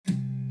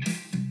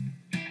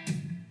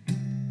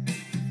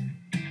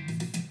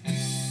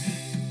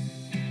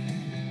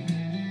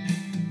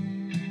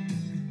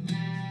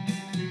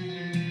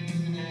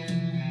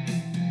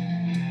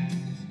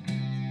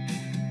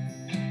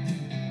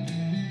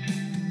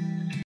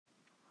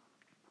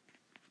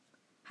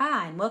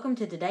and welcome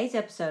to today's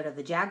episode of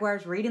the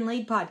Jaguars Read and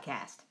Lead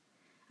podcast.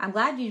 I'm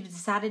glad you've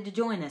decided to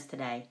join us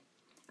today.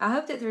 I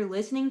hope that through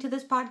listening to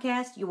this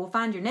podcast, you will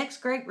find your next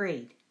great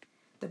read.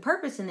 The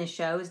purpose in this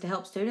show is to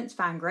help students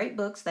find great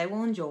books they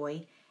will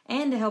enjoy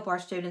and to help our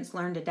students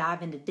learn to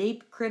dive into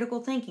deep,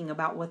 critical thinking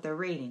about what they're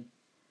reading.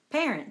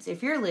 Parents,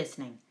 if you're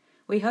listening,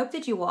 we hope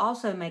that you will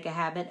also make a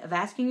habit of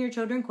asking your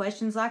children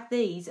questions like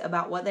these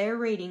about what they are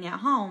reading at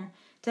home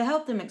to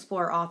help them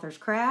explore authors'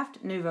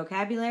 craft, new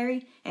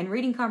vocabulary, and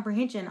reading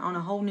comprehension on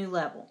a whole new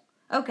level.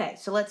 Okay,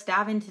 so let's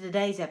dive into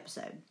today's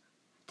episode.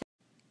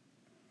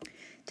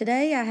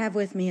 Today I have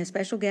with me a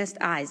special guest,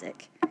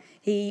 Isaac.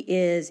 He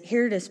is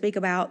here to speak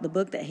about the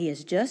book that he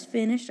has just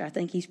finished. I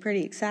think he's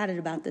pretty excited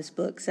about this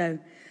book. So,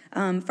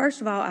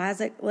 first of all,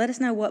 Isaac, let us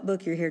know what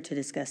book you're here to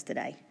discuss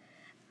today.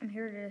 I'm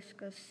here to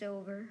discuss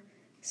Silver.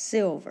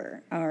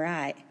 Silver, all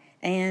right.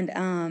 And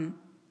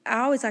I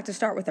always like to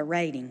start with a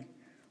rating.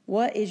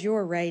 What is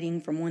your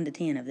rating from 1 to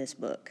 10 of this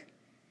book?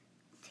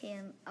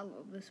 10. I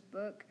love this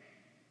book.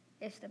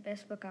 It's the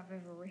best book I've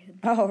ever read.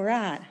 All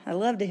right. I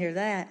love to hear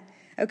that.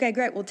 Okay,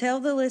 great. Well, tell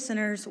the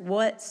listeners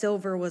what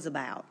Silver was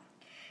about.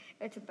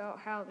 It's about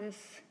how this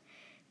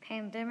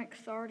pandemic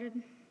started,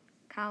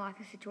 kind of like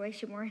the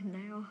situation we're in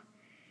now.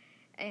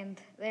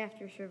 And they have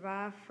to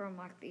survive from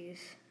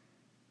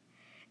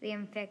the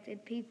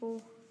infected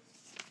people.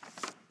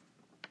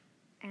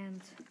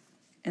 And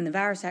the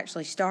virus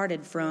actually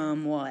started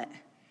from what?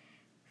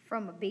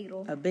 From a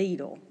beetle. A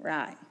beetle,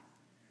 right.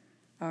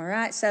 All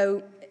right,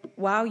 so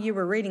while you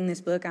were reading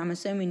this book, I'm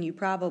assuming you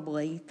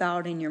probably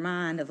thought in your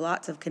mind of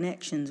lots of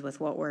connections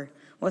with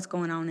what's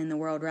going on in the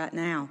world right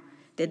now.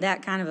 Did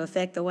that kind of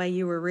affect the way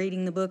you were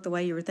reading the book, the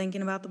way you were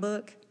thinking about the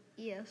book?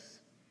 Yes.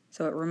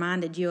 So it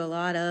reminded you a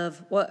lot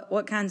of,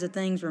 what kinds of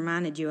things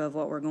reminded you of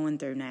what we're going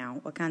through now?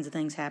 What kinds of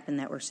things happened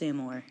that were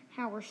similar?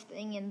 How we're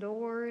staying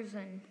indoors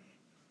and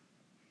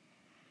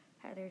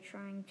how they're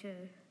trying to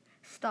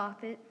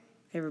stop it.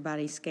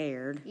 Everybody's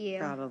scared, yeah.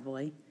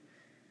 Probably.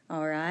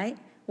 All right.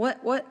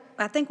 What?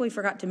 I think we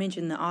forgot to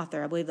mention the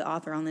author. I believe the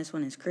author on this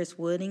one is Chris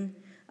Wooding.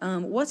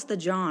 What's the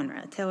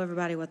genre? Tell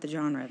everybody what the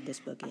genre of this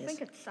book is. I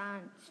think it's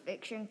science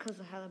fiction because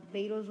of how the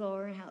Beatles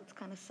are and how it's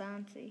kind of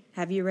sciencey.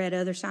 Have you read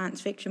other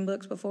science fiction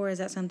books before? Is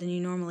that something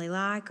you normally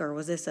like, or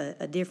was this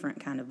a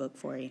different kind of book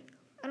for you?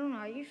 I don't know.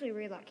 I usually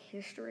read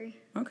history.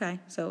 Okay,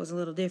 so it was a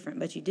little different,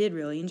 but you did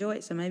really enjoy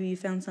it, so maybe you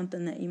found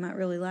something that you might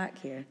really like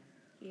here.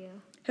 Yeah.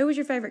 Who was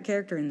your favorite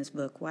character in this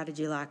book? Why did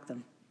you like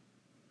them?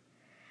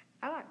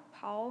 I like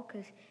Paul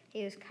because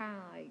he was kind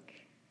of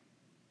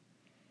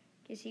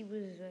he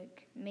was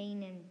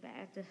mean and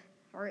bad at the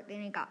start.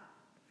 Then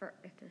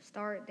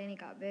he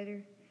got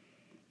better,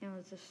 and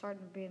was just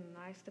starting to be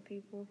nice to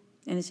people.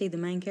 And is he the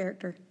main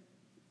character?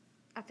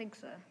 I think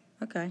so.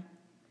 Okay,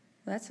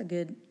 well, that's a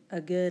good.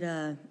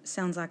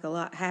 Sounds like a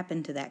lot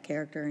happened to that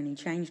character, and he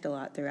changed a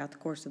lot throughout the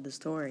course of the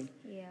story.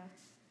 Yeah.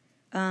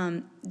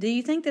 Do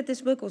you think that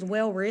this book was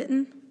well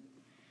written?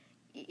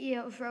 Yeah,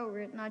 it was well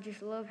written. I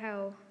just love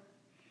how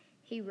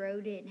he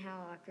wrote it and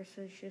how there's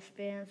such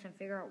suspense and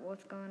figure out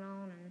what's going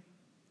on. And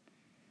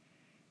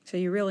so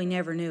you really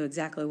never knew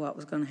exactly what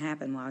was going to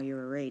happen while you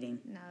were reading?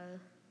 No.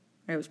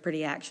 It was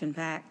pretty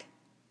action-packed?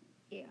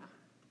 Yeah.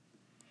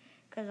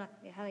 Because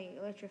how they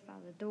electrify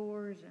the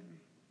doors and,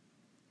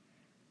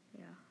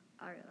 yeah,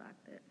 I really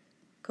liked it.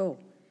 Cool.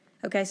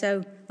 Okay,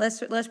 so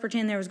let's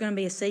pretend there was going to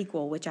be a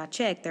sequel, which I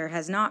checked. There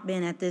has not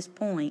been at this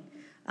point.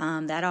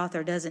 That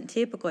author doesn't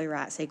typically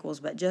write sequels,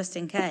 but just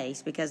in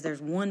case, because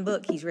there's one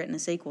book he's written a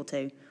sequel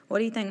to, what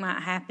do you think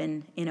might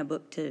happen in a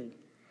book 2?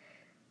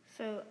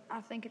 So I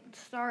think at the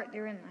start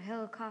they're in the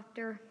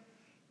helicopter,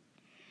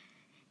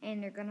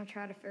 and they're going to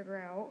try to figure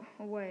out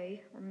a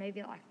way, or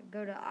maybe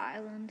go to an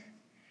island,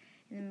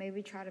 and then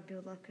maybe try to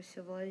build a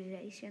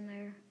civilization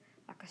there,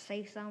 a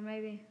safe zone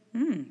maybe.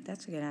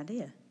 That's a good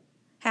idea.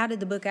 How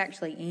did the book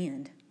actually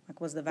end?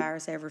 Was the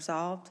virus ever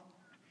solved?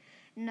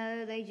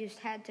 No, they just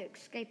had to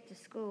escape the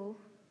school,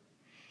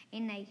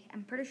 and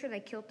I'm pretty sure they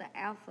killed the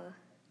alpha.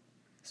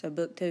 So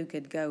book 2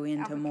 could go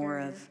into alpha more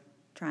carrier. of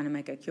trying to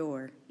make a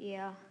cure.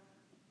 Yeah.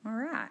 All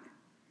right.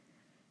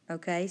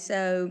 Okay,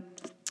 so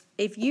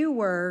if you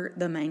were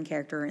the main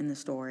character in the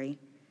story,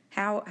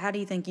 how do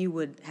you think you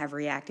would have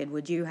reacted?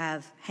 Would you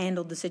have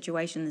handled the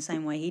situation the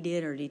same way he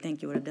did, or do you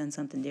think you would have done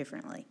something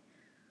differently?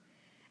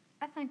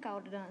 I think I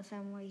would have done it the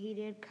same way he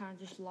did, kind of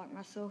just lock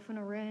myself in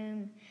a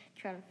room,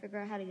 try to figure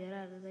out how to get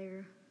out of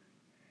there.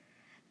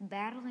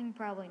 Battling,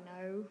 probably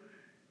no,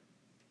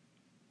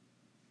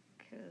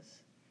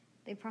 because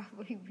they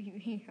probably beat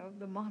me up,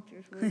 the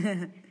monsters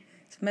would.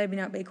 So maybe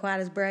not be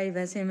quite as brave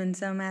as him in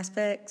some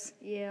aspects?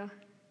 Yeah.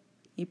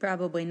 You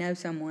probably know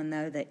someone,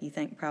 though, that you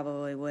think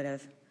probably would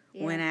have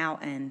went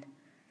out and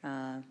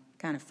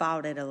kind of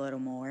fought it a little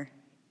more.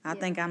 I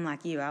think I'm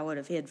like you. I would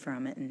have hid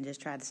from it and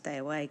just tried to stay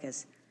away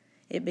because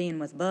it being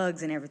with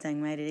bugs and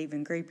everything made it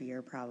even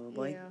creepier,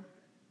 probably. Yeah.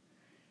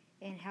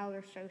 And how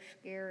they're so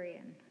scary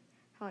and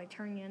how they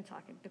turn you into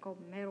the cold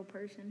metal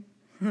person.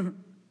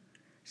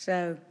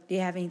 So, do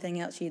you have anything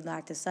else you'd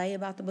like to say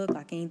about the book?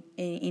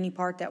 Any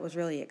part that was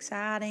really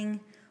exciting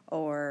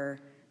or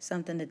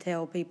something to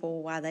tell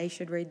people why they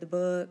should read the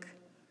book?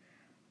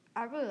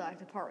 I really liked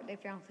the part where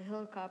they found the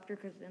helicopter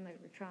because then they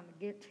were trying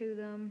to get to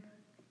them.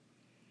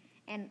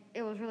 And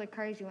it was really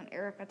crazy when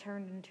Erica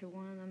turned into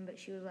one of them, but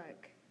she was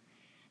like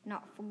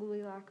not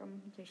fully like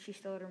them, so she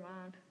still had her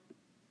mind.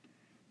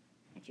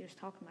 And she was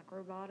talking like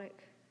robotic.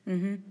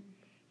 Mm-hmm.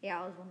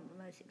 Yeah, it was one of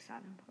the most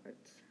exciting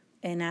parts.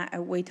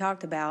 And we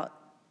talked about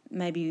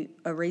maybe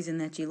a reason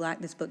that you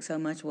liked this book so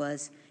much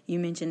was you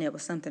mentioned it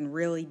was something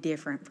really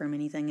different from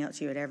anything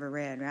else you had ever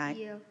read, right?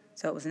 Yeah.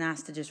 So it was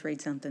nice to just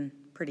read something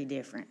pretty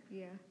different.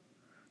 Yeah.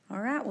 All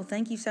right. Well,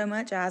 thank you so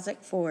much,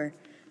 Isaac, for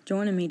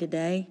joining me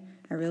today.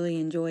 I really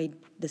enjoyed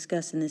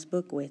discussing this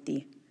book with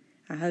you.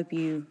 I hope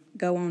you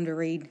go on to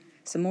read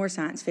some more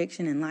science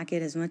fiction and like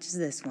it as much as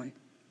this one.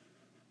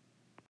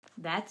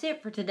 That's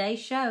it for today's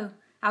show.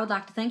 I would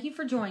like to thank you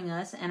for joining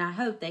us, and I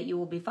hope that you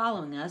will be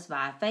following us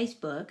via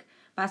Facebook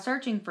by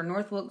searching for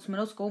North Wilkes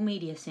Middle School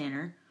Media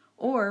Center,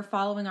 or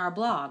following our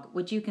blog,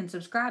 which you can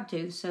subscribe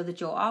to so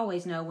that you'll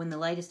always know when the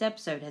latest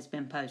episode has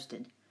been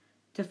posted.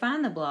 To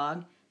find the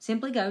blog,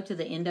 simply go to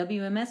the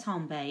NWMS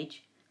homepage,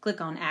 click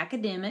on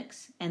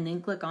Academics, and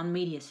then click on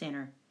Media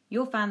Center.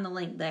 You'll find the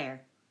link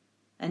there.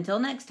 Until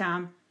next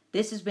time,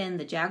 this has been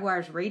the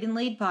Jaguars Read and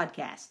Lead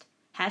podcast.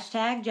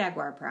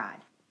 #Jaguar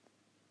Pride.